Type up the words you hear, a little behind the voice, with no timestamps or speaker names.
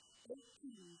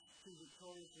keys to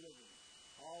victorious living.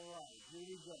 All right, here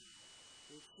we go.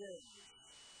 It says,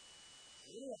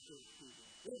 here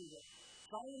we go.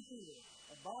 Simon Peter,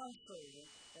 a bondservant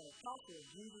and apostle of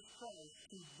Jesus Christ,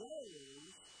 to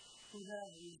those who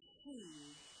have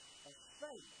received a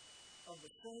faith of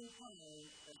the same kind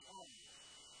as ours.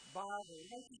 By the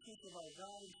righteousness of our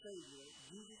God and Savior,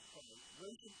 Jesus Christ,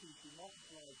 grace and peace be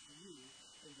multiplied to you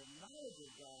in the knowledge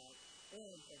of God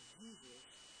and of Jesus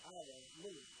our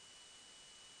Lord.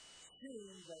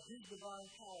 Seeing that his divine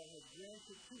power has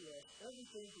granted to us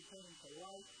everything pertaining to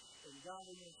life and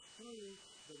godliness through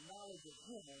the knowledge of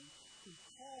him who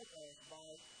called us by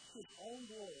his own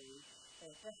glory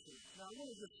and excellence. Now, I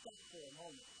want to just stop for a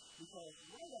moment, because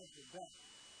right off the bat,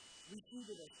 we see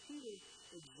that as Peter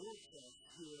exhorts us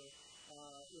here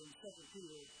in 2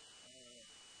 Peter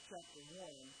chapter 1,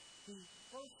 he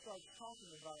first starts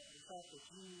talking about the fact that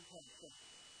you have faith.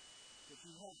 That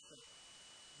you have faith.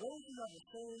 Those who have the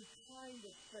same kind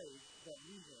of faith that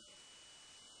we have.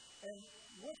 And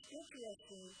what's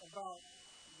interesting about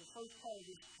the first part of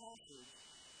this passage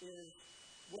is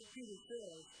what Peter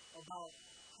says about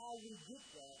how we get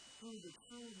that through the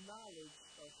true knowledge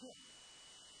of him.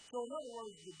 So in other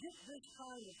words, to get this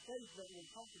kind of faith that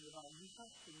we're talking about, you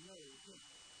have to know him.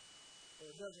 Or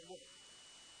it doesn't work.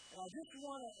 And I just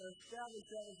want to establish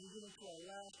that as we get into our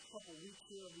last couple weeks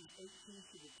here of these 8 keys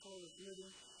to victorious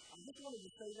living. I just wanted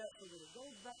to say that so that it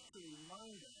goes back to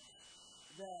remind us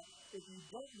that if you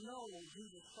don't know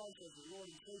Jesus Christ as your Lord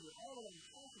and Savior, all that I'm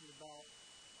talking about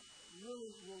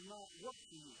really will not work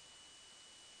for you.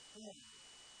 Come on.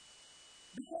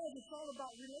 Because it's all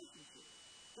about relationships.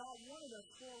 God wanted us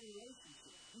for a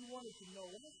relationship. He wanted to know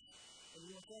us, and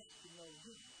he wants us to know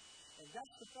him. And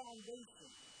that's the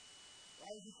foundation.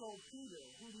 Right? He told Peter,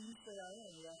 who do you say I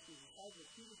am? He asked his disciples.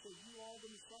 Peter said, you are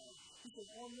the Messiah. He said,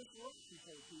 on this rock, he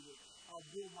told Peter, I'll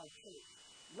build my church.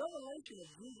 Revelation of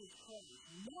Jesus Christ,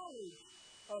 knowledge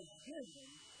of him,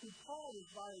 who called us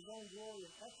by his own glory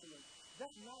and excellence,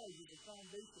 that knowledge is the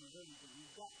foundation of everything.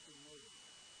 You've got to know it.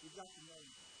 You've got to know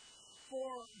it.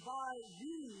 For by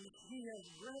these he has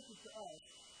granted to us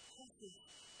precious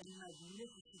and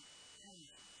magnificent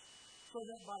promises, so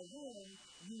that by them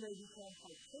you may become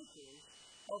partakers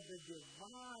of the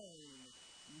divine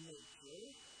nature,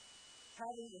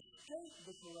 having escaped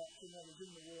the corruption that is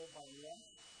in the world by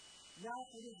lust. Now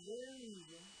for this very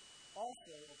reason,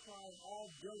 also applying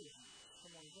all diligence.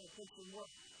 Come on, it's going to take some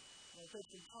work. It's going to take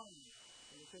some time. It's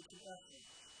going to take some effort.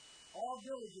 All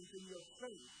diligence in your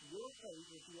faith,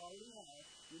 which you already have,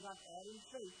 you're not adding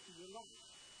faith to your life.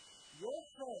 Your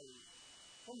faith,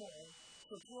 come on,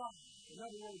 supply. In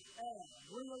other words, add,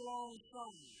 bring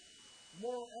alongside,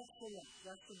 moral excellence.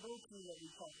 That's the virtue that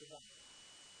we talked about.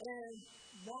 And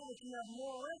now that you have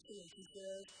moral excellence, he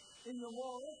says, in your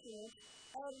moral excellence,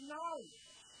 add knowledge.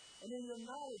 And in your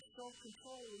knowledge,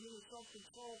 self-control. And in your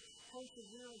self-control,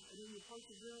 perseverance. And in your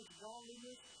perseverance,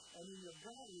 godliness. And in your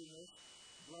godliness,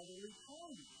 brotherly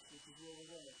kindness, which is where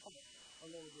we're going to talk a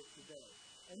little bit today.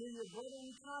 And in your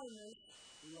brotherly kindness,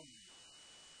 love.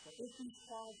 For if these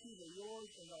qualities are yours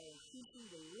and are increasing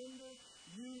to render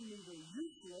you neither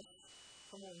useless,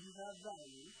 come on, you have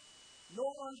value, nor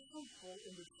unfruitful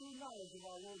in the true knowledge of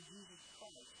our Lord Jesus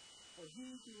Christ. For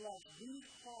he who lacks these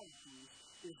qualities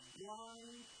is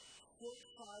blind,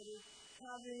 short-sighted,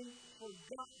 having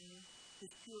forgotten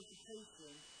his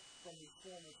purification from his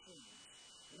former sins.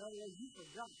 In other words, you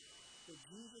forgot that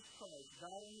Jesus Christ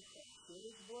died on the cross, shed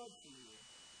his blood for you,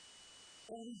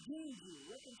 and redeemed you,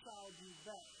 reconciled you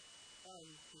back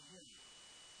unto him.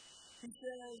 He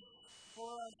says for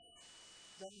us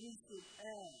that we should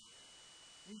add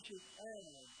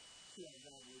to our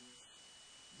godliness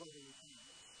brotherly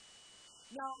kindness.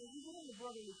 Now, if you get into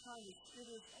brotherly kindness, it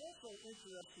is also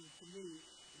interesting to me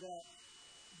that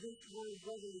this word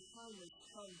brotherly kindness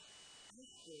comes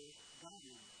after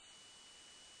godliness.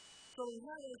 So we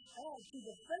have to add to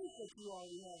the faith that you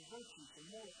already have virtue, some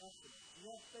moral excellence. You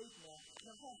have faith now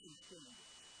have some standards.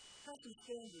 Have some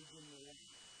standards in your life.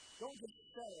 Don't just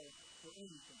settle for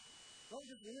anything. Don't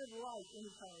just live life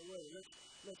any kind of way.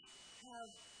 Let's have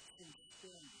some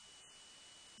standards.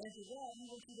 And to that, he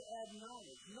wants you to add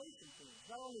knowledge, know some things.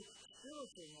 Not only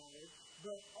spiritual knowledge,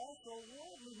 but also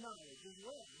worldly knowledge as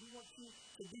well. He wants you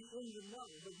to be in the know,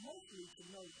 but mostly to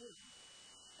know him.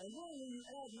 And then when you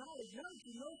add knowledge, now that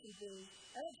you know some things,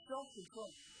 add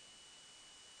self-control.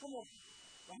 Come on.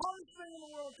 The hardest thing in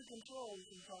the world to control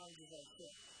sometimes is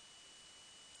ourselves.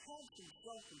 Have some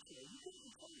self-control. You can't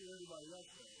control what everybody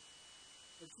else does,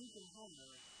 but you can have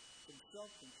some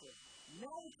self-control.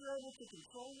 Now that you're able to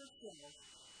control yourself,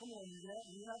 Come on,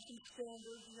 you have some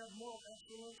standards, you have moral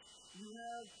excellence, you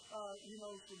have,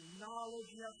 some knowledge,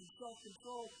 you have some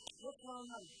self-control. Let's learn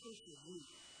how to persevere.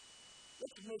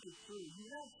 Let's make it through. You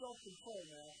have self-control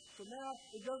now. So now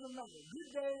it doesn't matter.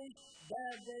 Good days,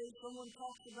 bad days, someone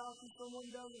talks about you, someone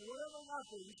doesn't, whatever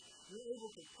happens, you're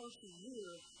able to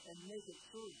persevere and make it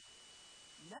through.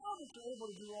 Now that you're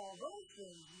able to do all those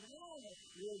things, now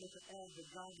you're able to add the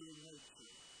godly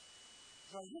nature.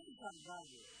 So this is how God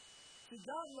is. See,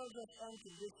 God loves us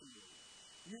unconditionally.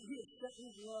 He has set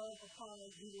His love upon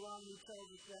us. Deuteronomy tells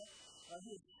us that.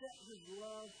 He has set His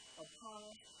love upon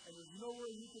us, and there's no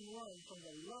way you can run from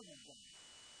the love of God.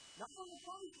 Not from the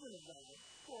punishment of God, of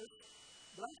course,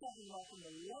 but I'm talking about from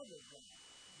the love of God.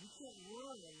 You can't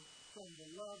run from the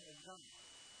love of God.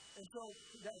 And so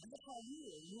that's how He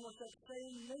is. He wants that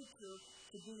same nature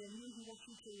to be in you. He wants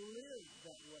you to live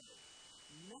that way.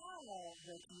 Now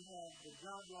that you have the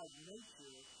God-like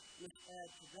nature, let's add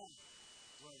to that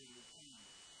brotherly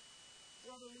kindness.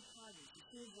 Brotherly kindness. It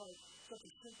seems like such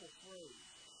a simple phrase.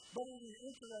 But it is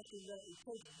interesting that it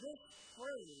takes this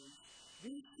phrase,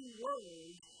 these two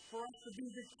words, for us to be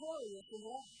victorious in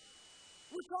life.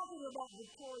 We're talking about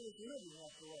victorious living,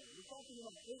 after all. We're talking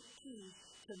about 8 keys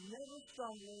to never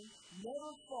stumbling,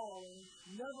 never falling,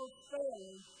 never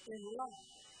failing in life.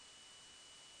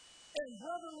 And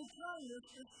brotherly kindness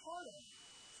is part of it.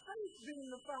 Faith being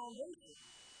the foundation.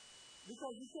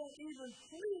 Because you can't even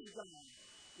please God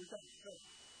without faith.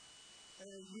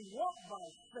 And you walk by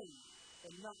faith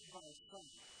and not by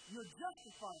sight. You're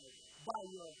justified by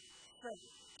your faith.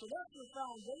 So that's the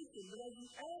foundation. But as you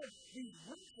add these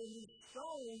bricks and these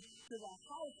stones to the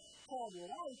house called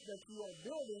life that you are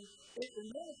building, in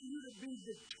order for you to be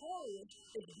victorious,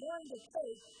 it's going to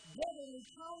take brotherly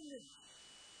kindness.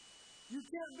 You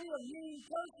can't be a mean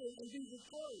person and be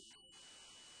victorious.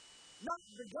 Not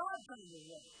the God kind of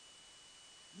way.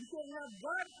 You can't have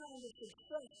God kind of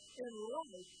success in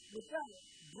life without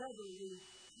brotherly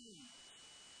kindness.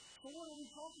 So what are we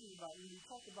talking about when we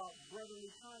talk about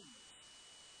brotherly kindness?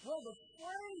 Well, the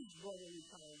phrase brotherly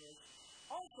kindness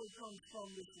also comes from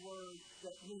this word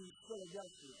that means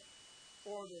Philadelphia,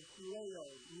 or the phileo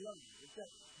love. It's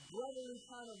that brotherly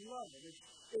kind of love.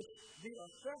 It's the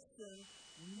affection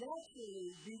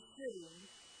naturally befitting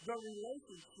the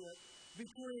relationship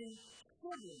between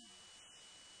siblings,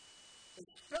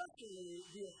 especially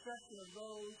the affection of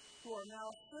those who are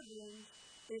now siblings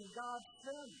in God's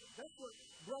family. That's what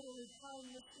brotherly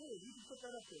kindness is. You can put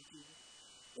that up there, Jesus.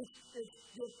 It's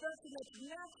the affection that's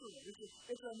natural.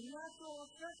 It's a natural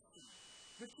affection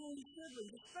between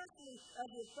siblings, especially as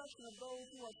the affection of those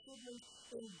who are siblings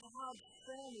in God's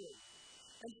family.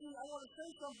 And see, I want to say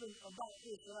something about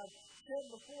this that I've said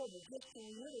before, but just to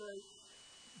reiterate,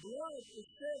 blood is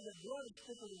said that blood is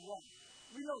thicker than water.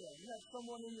 We know that. You have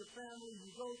someone in your family,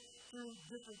 you go through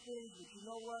different things, but you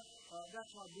know what?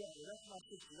 That's my brother, that's my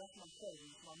sister, that's my cousin,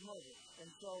 it's my mother. And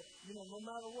so, no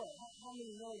matter what, how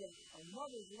many know that a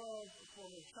mother's love for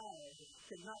her child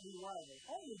cannot be rivaled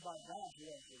only by God's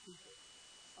love for people?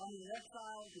 I mean, that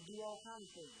child could do all kinds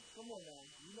of things. Come on now,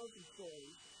 you know some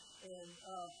stories. And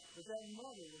but that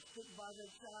mother was stick by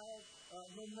that child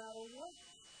no matter what.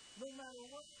 No matter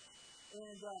what.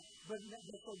 And but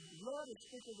so blood is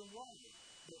thicker than water.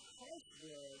 But Christ's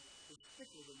blood is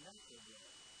thicker than natural blood.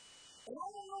 And I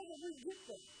don't know that we get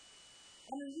that.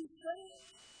 I mean, we say it,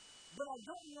 but I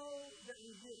don't know that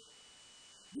we get it.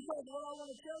 Because what I want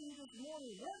to tell you this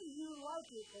morning, whether you like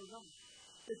it or not,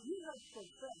 if you have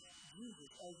professed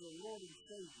Jesus as your Lord and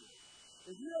Savior,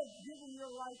 if you have given your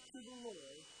life to the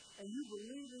Lord, and you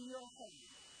believe in your heart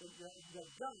that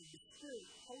God, the Spirit,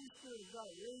 Holy Spirit of God,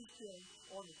 raised Him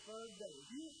on the third day,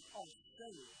 you are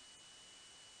saved.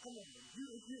 Come on,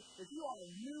 if you are a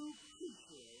new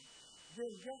creature, then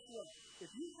guess what?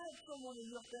 If you have someone in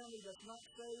your family that's not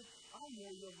saved, I know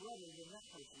your brother than that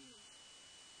person is.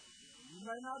 You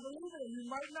might not believe it, and you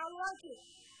might not like it,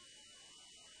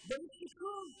 but it's the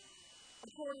truth,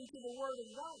 according to the Word of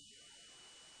God.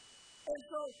 And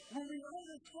so, when we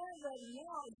understand that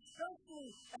now, especially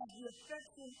as the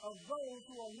affection of those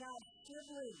who are now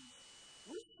siblings,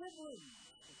 we're siblings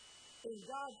in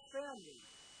God's family.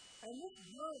 And this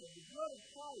blood, the blood of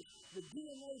Christ, the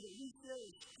DNA that we share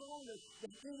is stronger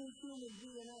than any human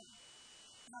DNA.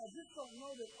 Now, I just don't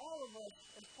know that all of us,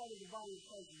 as part of the body of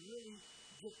Christ, really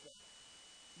get that.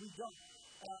 We don't.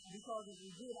 Because if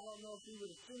we did, I don't know if we would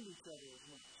offend each other as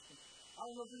much. I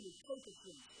don't know if we would take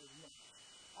offense as much.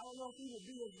 I don't know if we would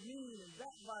be as mean and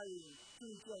backbiting to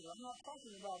each other. I'm not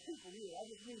talking about people here. I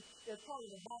just mean it's talking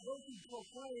about those who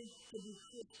proclaim to be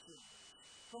Christians.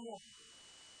 Come on.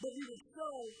 But we would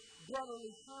show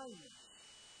brotherly kindness.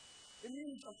 It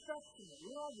means affectionate,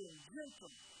 loving,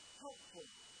 gentle, helpful,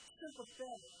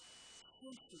 sympathetic,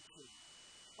 sensitive.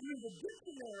 I mean, the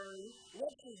dictionary,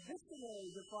 Webster's dictionary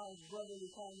defines brotherly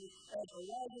kindness as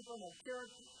arising from a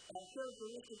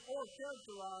characteristic or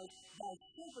characterized by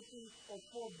sympathy or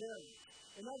forbearance.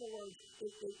 In other words,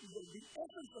 the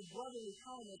essence of brotherly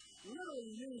kindness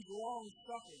literally means long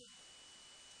suffering.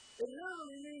 It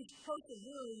literally means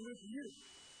persevering with you,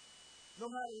 no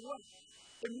matter what.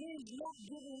 It means not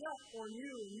giving up on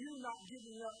you and you not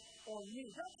giving up on me.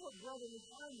 That's what brotherly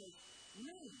kindness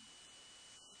means.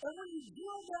 And when you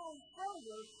drill down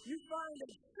further, you find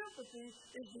that sympathy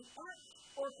is the act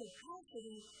or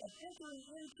capacity of entering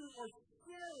into or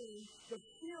sharing the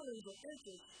feelings or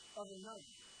interests of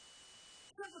another.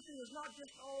 Sympathy is not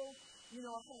just, I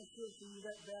kind of feel for you,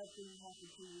 that bad thing happened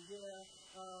to you. Yeah,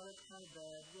 that's kind of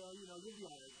bad. Well, you'll be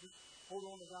all right. Just hold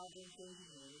on to God's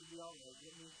unchanging hand. It'll be all right.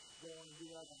 Let me go on and do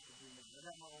what I got to do now. I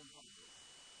have my own problem.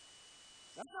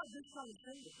 That's not this kind of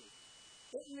sympathy.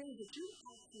 It means that you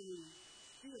actually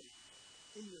feel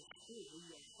in your spirit, in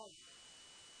your heart,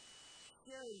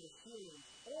 sharing the feelings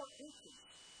or interest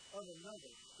of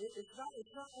another. It's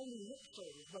not only lip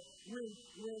service, but when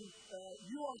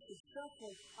you are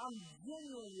successful, I'm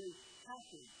genuinely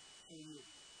happy for you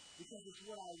because it's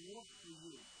what I want for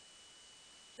you.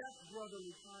 That's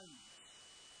brotherly kindness.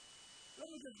 Let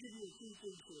me just give you a few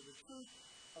things here. The truth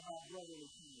about brotherly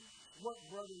kindness. What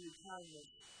brotherly kindness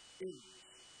is.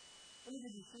 Let me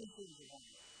give you three things about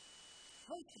it.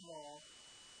 First of all,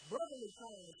 brotherly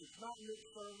kindness is not lip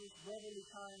service. Brotherly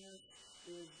kindness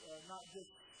is not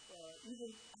just even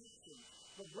action.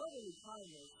 But brotherly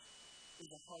kindness is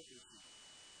a heart issue.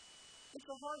 It's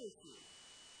a heart issue.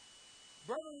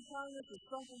 Brotherly kindness is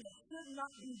something that should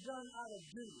not be done out of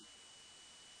duty.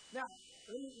 Now,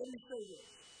 let me say this.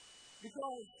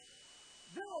 Because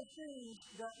there are things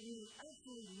that we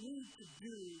actually need to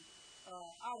do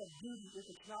out of duty if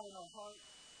it's not in our heart.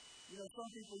 Some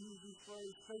people use this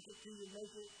phrase, fake it till you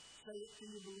make it, say it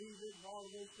till you believe it, and all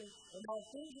of those things. And there are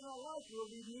things in our life where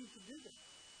we need to do that.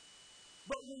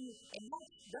 But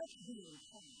that's being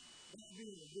kind. That's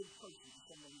being a good person to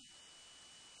someone else.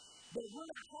 But we're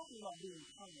not talking about being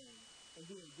kind and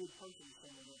being a good person to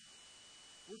someone else.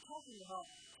 We're talking about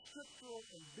scriptural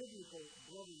and biblical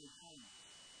brotherly kindness.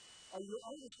 Are you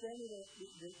understanding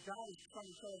that God is trying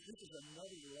to tell us this is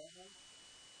another level?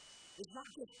 It's not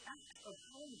just acts of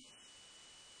kindness.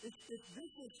 This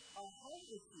is a heart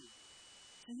issue.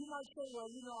 And you might say, well,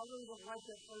 I really don't like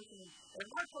that person. And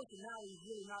my personality is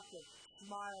really not to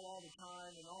smile all the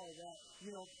time and all of that.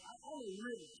 I'm a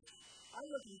realist. I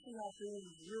look and see how things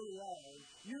really are.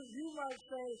 You might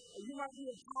say, you might be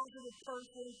a positive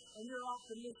person and you're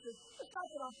optimistic. It's not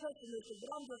that I'm pessimistic, but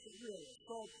I'm just a realist.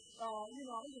 So,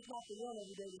 I'm just not the one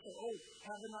every day to say,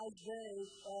 have a nice day.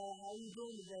 How are you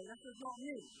doing today? That's just not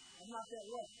me. I'm not that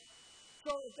way.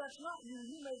 So if that's not you,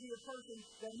 you may be a person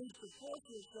that needs to force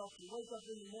yourself to wake up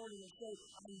in the morning and say,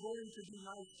 I'm going to be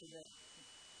nice today.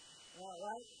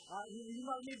 Right? You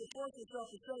might need to force yourself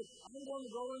to say, I'm going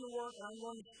to go into work and I'm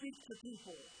going to speak to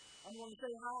people. I'm going to say,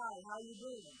 hi, how you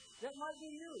doing? That might be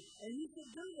you, and you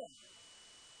should do that.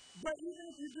 But even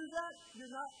if you do that,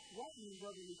 you're not walking in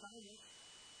brotherly kindness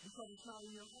because it's not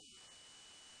in your heart.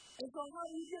 And so how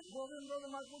do you get, brother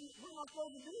Mike, what am I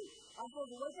supposed to do? I'm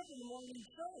supposed to wake up in the morning and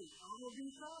say, I'm going to be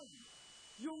kind.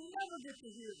 You'll never get to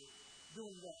hear it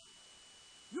doing that.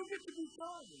 You'll get to be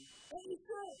kind. And you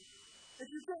should. If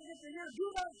you can't get to hear it, do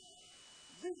that.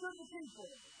 Be good to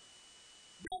people.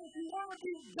 But if you want to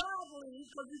be godly,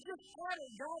 because you just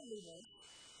added godliness,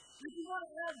 if you want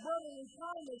to add brotherly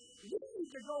kindness, you need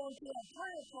to go into that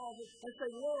prayer closet and say,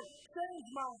 Lord, change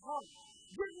my heart.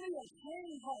 Give me a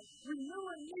clean heart. Renew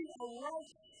in me a right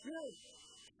spirit.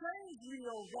 Change me,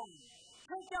 O God.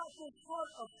 Take out this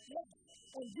heart of flesh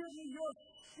and give me your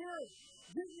spirit.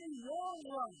 Give me your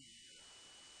love.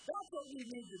 That's what we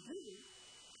need to do.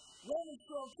 Romans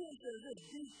 12:10 says this,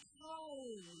 be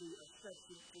kindly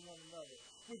affectionate to one another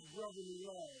with brotherly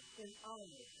love and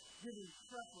honor, giving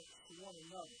preference to one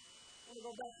another. I want to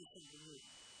go back to something here.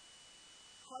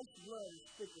 Christ's blood is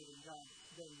thicker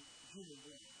than human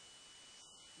blood.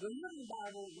 The Living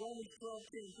Bible, Romans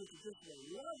 12:10 puts it this way,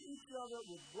 love each other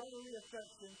with brotherly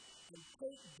affection and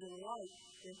take delight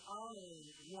in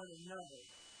honoring one another.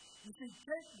 You see,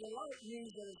 take delight means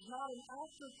that it's not an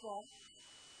afterthought.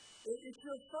 It's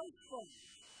your first thought.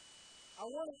 I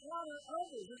want to honor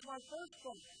others. It's my first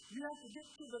thought. You have to get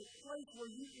to the place where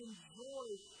you enjoy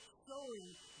showing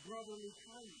brotherly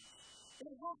kindness.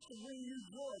 It has to bring you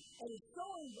joy. And it's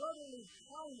showing brotherly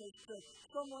kindness to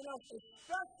someone else,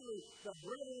 especially the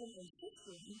brethren and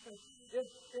sisters. If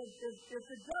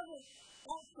it doesn't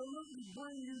absolutely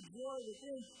bring you joy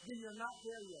within, then you're not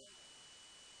there yet.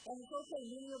 And it's okay,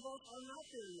 many of us are not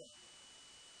there yet.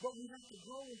 But we have to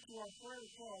go into our prayer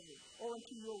closet or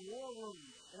into your war room.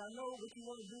 And I know what you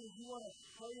want to do is you want to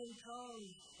pray in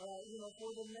tongues,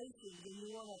 for the nations. And you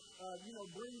want to,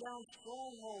 bring down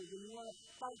strongholds. And you want to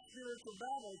fight spiritual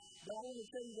battles. But I want to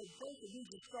tell you that first of you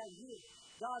just start here.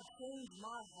 God, change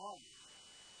my heart.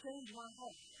 Change my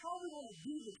heart. How are we going to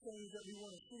do the things that we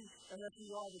want to see unless we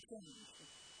are the change?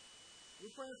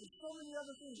 We're praying for so many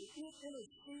other things. We're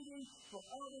interceding for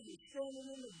others. We're standing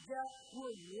in the gap.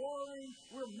 We're warring.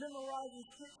 We're memorizing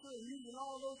scripture and using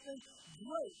all those things.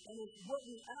 Great. And it's what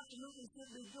we absolutely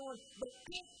should be doing. But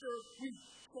after we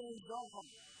change our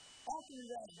heart, after we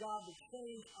ask God to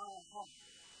change our heart.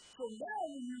 So now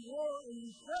when you war and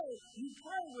you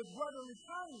pray with brotherly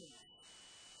kindness.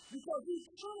 Because you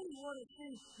truly want to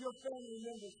see your family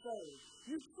members saved.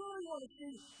 You truly want to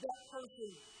see that person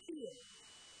healed.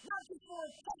 Not just for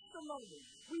a testimony.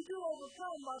 We do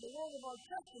overcome by the word of our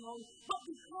testimony, but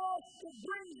because it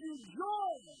brings you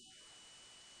joy.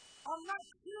 I'm not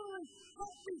feeling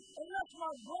happy unless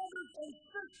my brothers and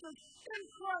sisters in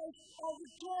Christ are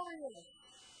victorious.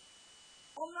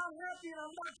 I'm not happy and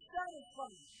I'm not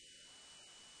satisfied.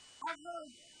 I've heard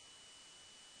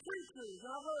preachers, and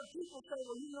I've heard people say,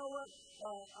 well, you know what,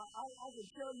 I can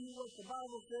tell you what the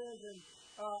Bible says, and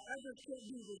I just can't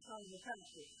do this kind of a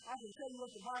pastor. I can tell you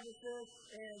what the Bible says,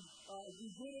 and if you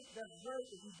get it, that's great.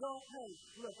 If you don't, hey,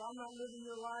 look, I'm not living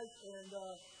your life, and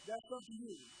that's up to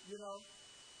you,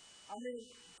 I mean,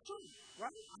 true,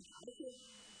 right? I can't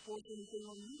force anything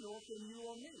on you, nor can you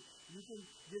on me. You can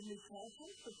give me counsel,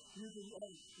 you can,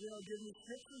 give me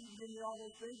scripture, you can give me all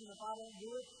those things, and if I don't do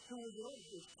it, who is it?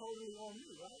 It's totally on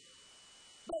you, right?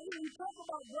 But when you talk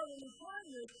about brotherly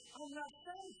kindness, I'm not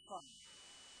satisfied.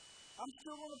 I'm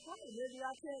still going to pray. Maybe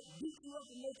I can't beat you up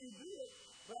and make you do it,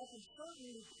 but I can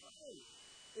certainly pray.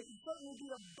 It can certainly be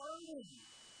a burden.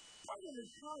 Brotherly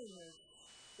kindness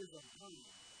is a burden.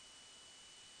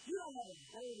 You don't have a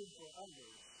burden for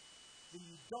others, then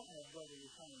you don't have brotherly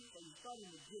kindness. So you're starting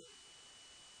to get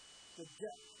the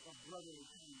depth of brotherly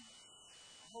kindness.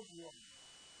 I hope you are.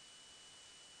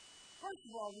 First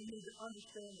of all, we need to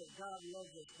understand that God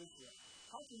loves us this way.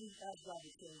 How can we ask God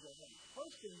to change our heart?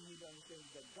 First thing we need to understand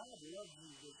is that God loves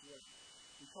you this way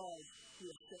because He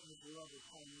has set His love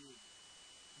upon you.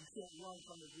 You can't run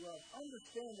from His love.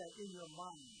 Understand that in your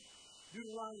mind.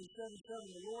 Deuteronomy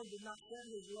 7:7, the Lord did not set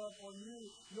His love on you,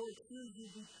 nor choose you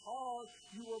because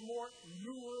you were more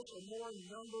numerous or more in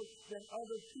number than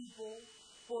other people,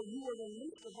 for you are the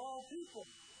least of all people.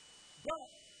 But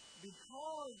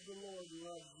because the Lord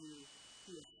loves you,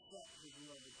 He has set His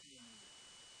love upon you.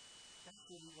 That's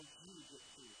what He wants you to get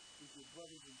to, with your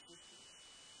brothers and sisters.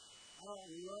 I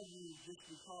don't love you just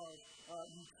because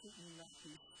you treat me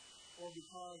nice, or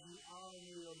because you honor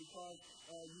me, or because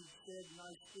you said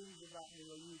nice things about me,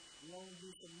 or you loaned me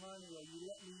some money, or you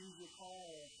let me use your car,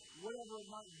 or whatever it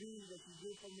might be that you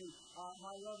did for me.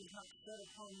 My love is not set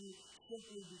upon you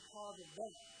simply because of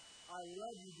that. I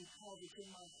love you because it's in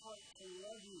my heart to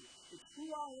love you. It's who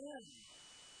I am.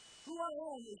 Who I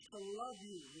am is to love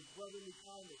you with brotherly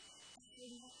kindness. That's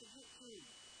what we have to get to.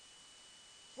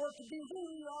 For it to be who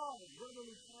we are,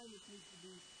 brotherly kindness needs to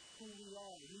be who we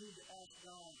are. We need to ask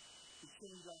God to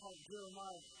change our heart.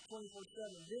 Jeremiah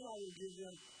 24:7, then I will give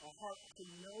them a heart to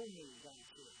know me, God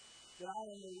said. That I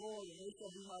am the Lord, and they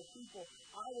shall be my people.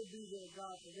 I will be their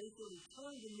God, and they shall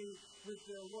return to me with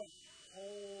their what?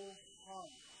 Whole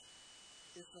heart.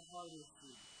 It's the heart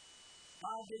issue.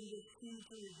 God didn't just choose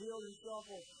to reveal Himself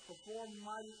or perform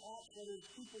mighty acts so that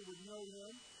His people would know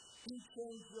Him. He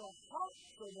changed your heart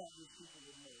so that His people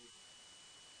would know Him.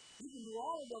 He can do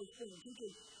all of those things. He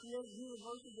can create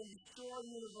universes and destroy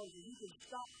universes. He can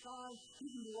stop time. He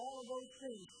can do all of those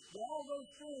things. But all of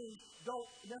those things don't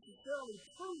necessarily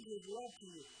prove His love to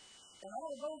you. And all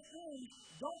of those things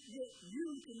don't get you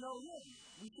to know Him.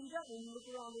 We see that when you look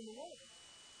around in the world.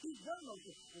 He's done those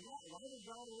things. Why does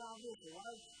God allow this? Or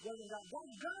why doesn't God?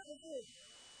 God's done this.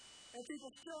 And people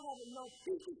still haven't known.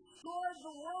 He destroyed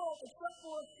the world except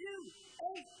for a few.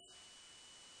 8.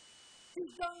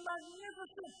 He's done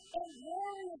magnificent and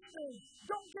glorious things.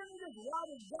 Don't give me this. Why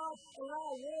does God allow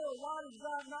war? Why does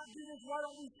God not do this? Why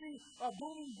don't we see a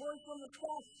booming voice from the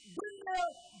sky? Been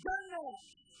there, done that.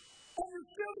 And you're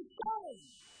still the same.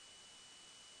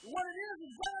 What it is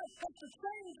God has to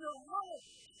change your heart.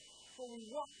 So we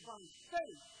walk by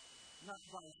faith, not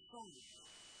by sight.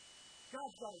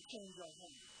 God's got to change our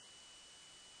heart.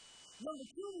 Number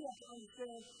two, we have to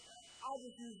understand, I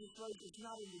just use this phrase, it's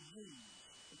not in the genes.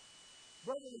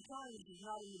 Brotherly kindness is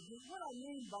not in the genes. What I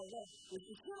mean by that is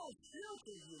it's still a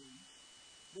spiritual gene.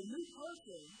 The new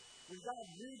person, when God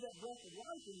breathed that breath of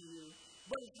life in you,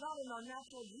 but it's not in our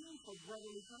natural gene for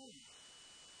brotherly kindness.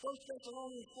 1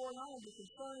 Thessalonians 4:9, but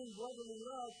concerning brotherly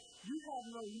love, you have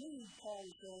no need, Paul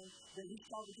is saying, that he's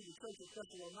talking to the church of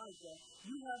Thessalonica,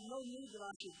 you have no need that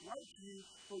I should write to you,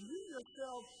 for you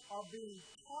yourselves are being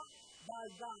taught by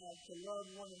God to love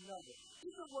one another.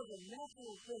 If it was a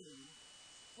natural thing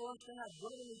for us to have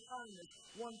brotherly kindness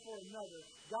one for another,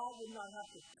 God would not have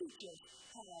to teach us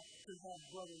how to have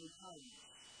brotherly kindness.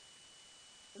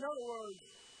 In other words,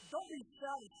 don't be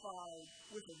satisfied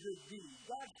with a good deed.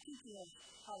 God's teaching us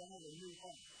how to have a new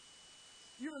heart.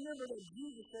 You remember that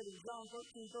Jesus said in John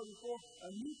 13:34, a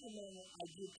new commandment I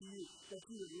give to you, that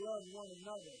you would love one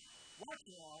another. Watch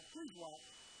now, please watch.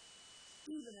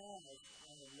 Even as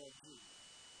I have loved you.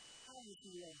 How does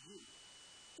he love you?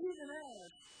 Even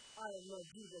as I have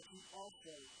loved you, that you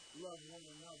also love one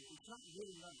another. It's not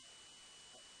good enough.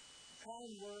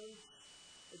 Kind words,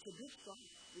 it's a good stuff.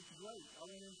 It's great. I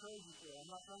want to encourage you for it.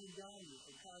 I'm not trying to down you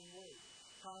for kind words.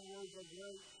 Kind words are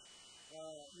great.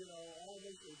 All of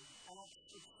those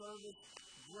acts of service,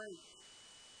 great.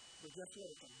 But guess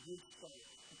what? It's a good stuff.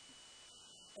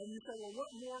 And you say, well,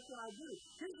 what more can I do?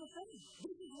 Here's the thing.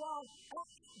 This is why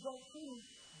acts don't prove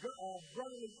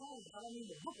brotherly kindness. I don't mean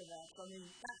the book of Acts. I mean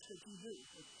acts that you do.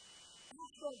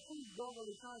 Acts don't prove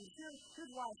brotherly kindness.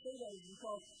 Here's why I say that is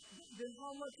because then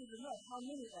how much is enough? How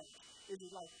many acts? Is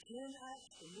it like 10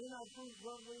 acts and then I prove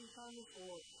brotherly kindness,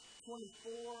 or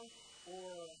 24, or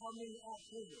how many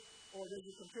acts is it? Or does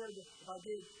it compare to, if I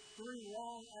did 3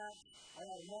 wrong acts, I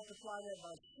got to multiply that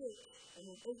by 6, and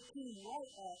then 18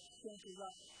 right acts cancels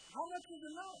out. How much is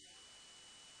enough?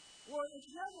 Well,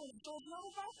 it's never, so it's not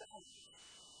about the acts.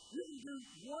 You can do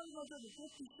 157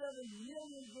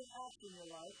 million good acts in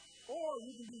your life, or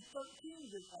you can do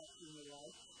 13 good acts in your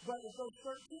life. But if those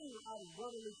 13 are out of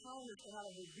brotherly kindness and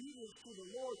out of obedience to the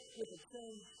Lord with a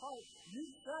changed heart, you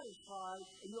satisfy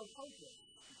your purpose.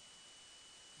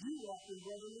 You walk in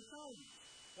brotherly kindness.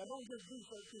 Now don't just do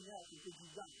 13 acts because you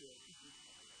got there.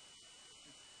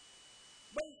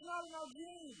 But it's not in our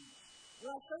genes. When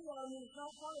I say that, I mean it's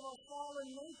not part of our fallen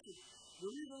nature. The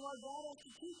reason why God has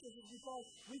to teach us is because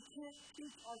we can't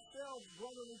teach ourselves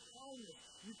brotherly kindness.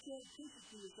 You can't teach it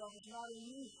to yourself. It's not in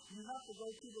you. You have to go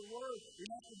to the Word. You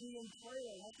have to be in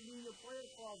prayer. You have to be in your prayer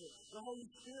closet. The Holy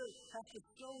Spirit has to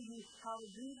show you how to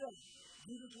do that.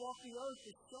 Jesus walked the earth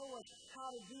to show us how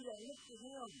to do that. Look to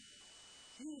Him.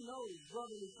 He knows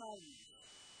brotherly kindness.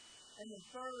 And then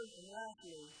third and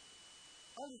lastly,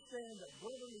 understand that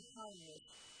brotherly kindness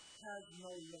has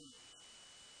no limit.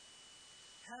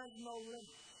 Has no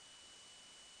limit.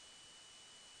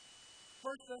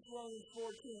 1 Thessalonians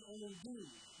 4:10, and indeed,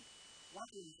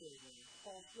 watch what he says there.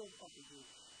 Paul still talking to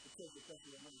the church of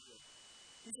Thessalonica.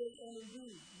 He says, and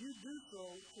indeed, you do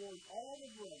so toward all the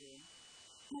brethren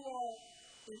who are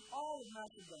in all of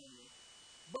Macedonia,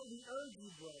 but we urge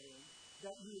you, brethren,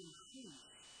 that you increase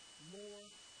more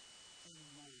and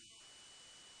more.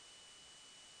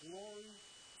 Glory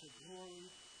to glory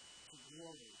to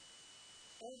glory.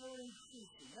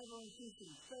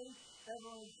 Ever-increasing faith,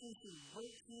 ever-increasing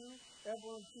virtue,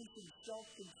 ever-increasing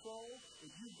self-control.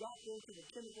 If you got there to the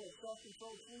pinnacle of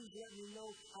self-control, please let me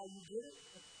know how you did it.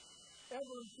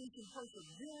 Ever-increasing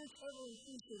perseverance,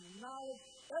 ever-increasing knowledge,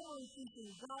 ever-increasing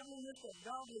godliness or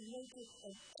godly nature,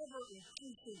 and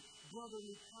ever-increasing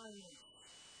brotherly kindness.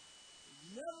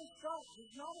 Never stop.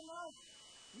 It's not enough.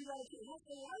 We got to say, what's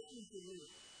the life we should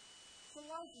live? It's the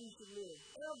life we should live.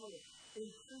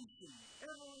 Ever-increasing.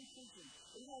 Ever-increasing.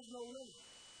 It has no limit.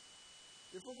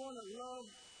 If we're going to love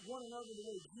one another the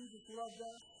way Jesus loved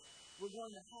us, we're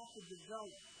going to have to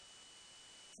develop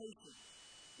patience,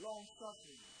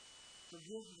 long-suffering,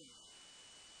 forgiveness,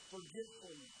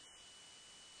 forgetfulness,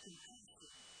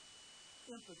 compassion,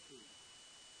 empathy,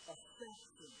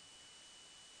 affection,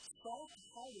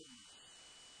 soft-heartedness.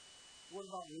 What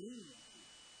about leniency,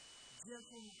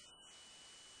 gentleness,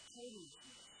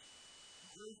 courteousness,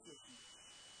 graciousness,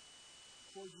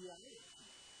 cordiality?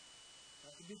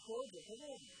 Have to be cordial. Come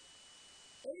on.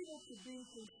 Able to be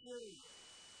considered,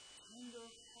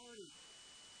 tender-hearted,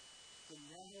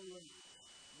 benevolent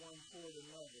one toward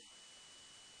another,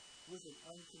 with an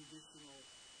unconditional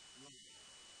love.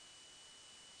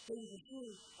 So you can see,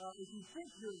 if you think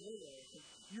you're there,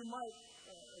 you might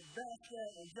back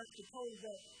that and juxtapose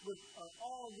that with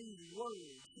all these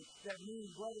words that mean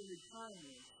brotherly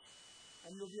kindness,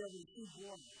 and you'll be able to see,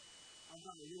 boy, I've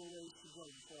got a little ways to go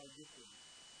before I get there.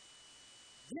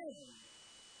 Then,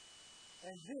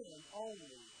 And then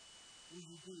only will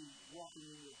you be walking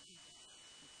in your peace.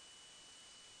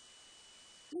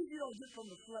 Peace you don't get from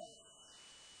the flesh.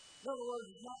 In other words,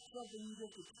 it's not something you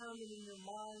just determine in your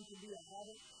mind to be a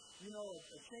habit. You know,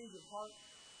 a change of heart.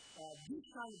 This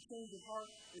kind of change of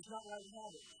heart is not like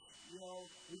habits. You know,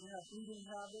 we can have eating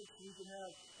habits. We can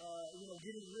have,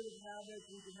 getting rid of habits.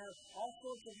 We can have all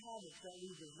sorts of habits that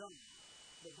we develop.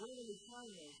 But brotherly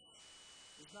kindness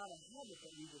is not a habit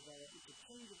that we develop. It's a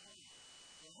change of heart.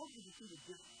 And I hope you can see the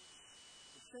difference.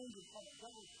 The change of heart.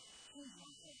 God will change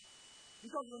my heart.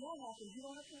 Because when that happens, you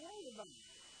don't have to worry about it.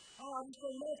 Oh, I'm so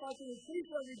low if I can sleep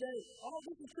every day. Oh,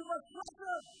 this is too much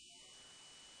pressure.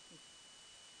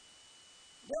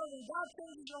 Well, when God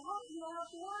changes your heart, you don't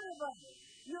have to worry about it.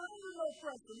 You're under no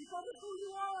pressure because it's who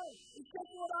you are. It's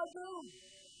just what I do.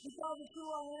 Because it's who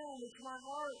I am. It's my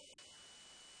heart.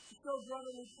 To show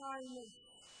brotherly kindness.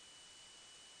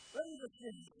 Let me just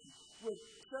finish with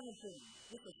 17.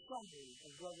 Just a summary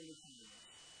of brotherly kindness.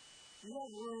 If you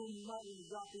have room, you might want to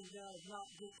jot these down. If not,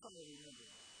 just try to remember.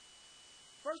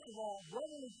 First of all,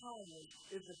 brotherly kindness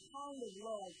is the kind of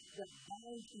love that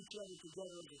binds each other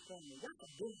together as a family. That's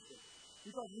a big thing.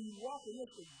 Because when you walk in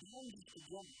this, it binds us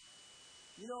together.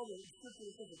 You know, the scripture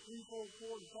says a threefold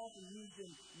cord is often used in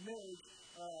marriage,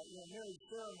 marriage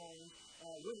ceremonies,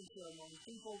 wedding ceremonies.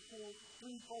 Threefold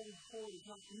cord is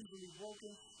not easily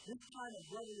broken. This kind of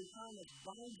brotherly kindness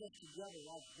binds us together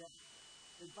like that.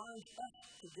 It binds us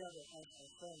together as a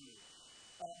family.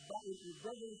 But if your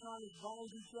brotherly kindness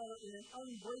binds each other in an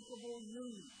unbreakable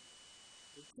union,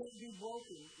 it can't be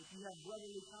broken if you have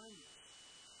brotherly kindness.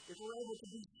 If we're able to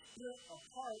be split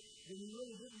apart, then we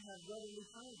really didn't have brotherly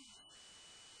kindness.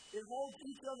 It holds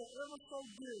each other ever so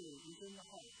dearly within the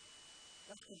heart.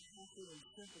 That's compassion and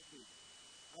sympathy.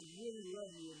 I really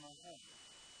love you in my heart.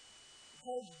 It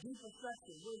holds deep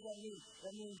affection. What does that mean?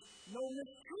 That means no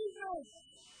mistreatment.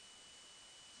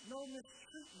 No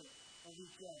mistreatment of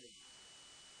each other.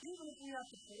 Even if we have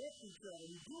to correct each other,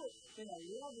 we do it in a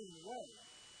loving way.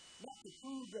 Not to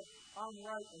prove that I'm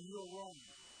right and you're wrong.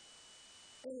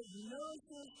 And it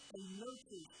nourishes and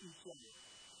nurtures each other.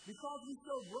 Because we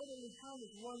show brotherly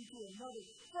kindness one to another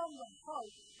from the heart,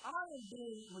 I am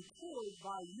being matured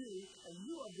by you, and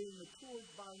you are being matured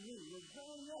by me. We're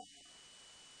growing up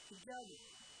together.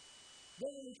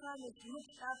 Brotherly kindness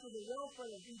looks after the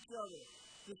welfare of each other,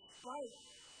 despite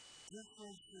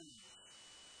differences.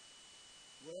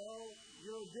 Well,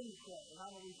 you're a Democrat, and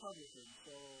I'm a Republican,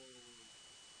 so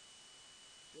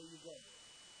there you go.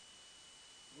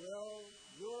 Well,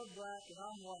 you're black, and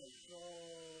I'm white, so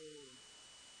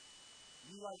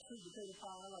you like sweet potato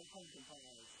pie, I like pumpkin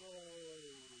pie. So,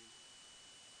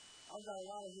 I've got a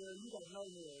lot of hair, you got no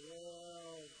hair.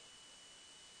 Well,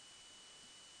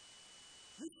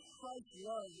 this Christ's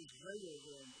love is greater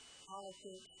than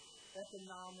politics,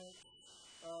 economics,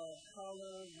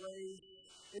 color, race.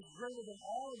 It's greater than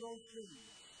all of those things,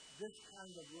 this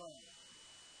kind of love.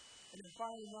 And then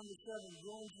finally, number 7,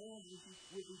 join hands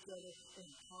with each other in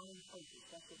common purpose.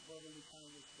 That's what brotherly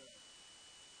kindness does.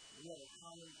 We have a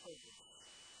common purpose.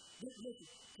 Listen,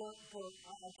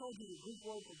 I told you the Greek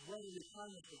word for brotherly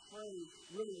kindness, the phrase,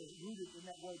 really is rooted in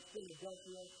that word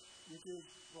Philadelphia, which is,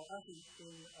 well, actually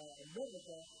in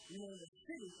America, we know the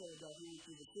city Philadelphia, which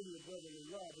is a city of brotherly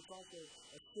love. It's also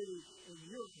a city in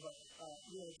Europe, but,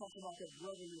 it talks about that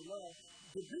brotherly love.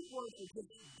 The Greek word for this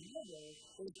brother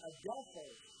is adelpho,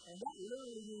 and that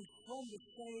literally means from the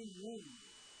same womb.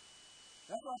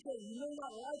 That's why I said, you may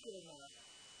not like it or not,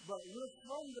 but we're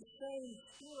from the same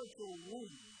spiritual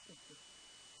womb.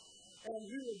 And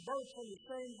we were both from the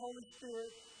same Holy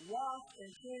Spirit, washed and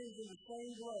cleansed in the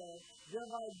same blood,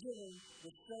 thereby giving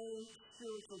the same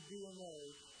spiritual DNA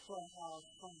from our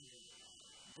Father.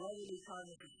 Brotherly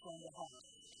kindness is from the heart.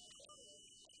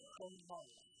 From the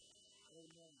heart.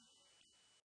 Amen.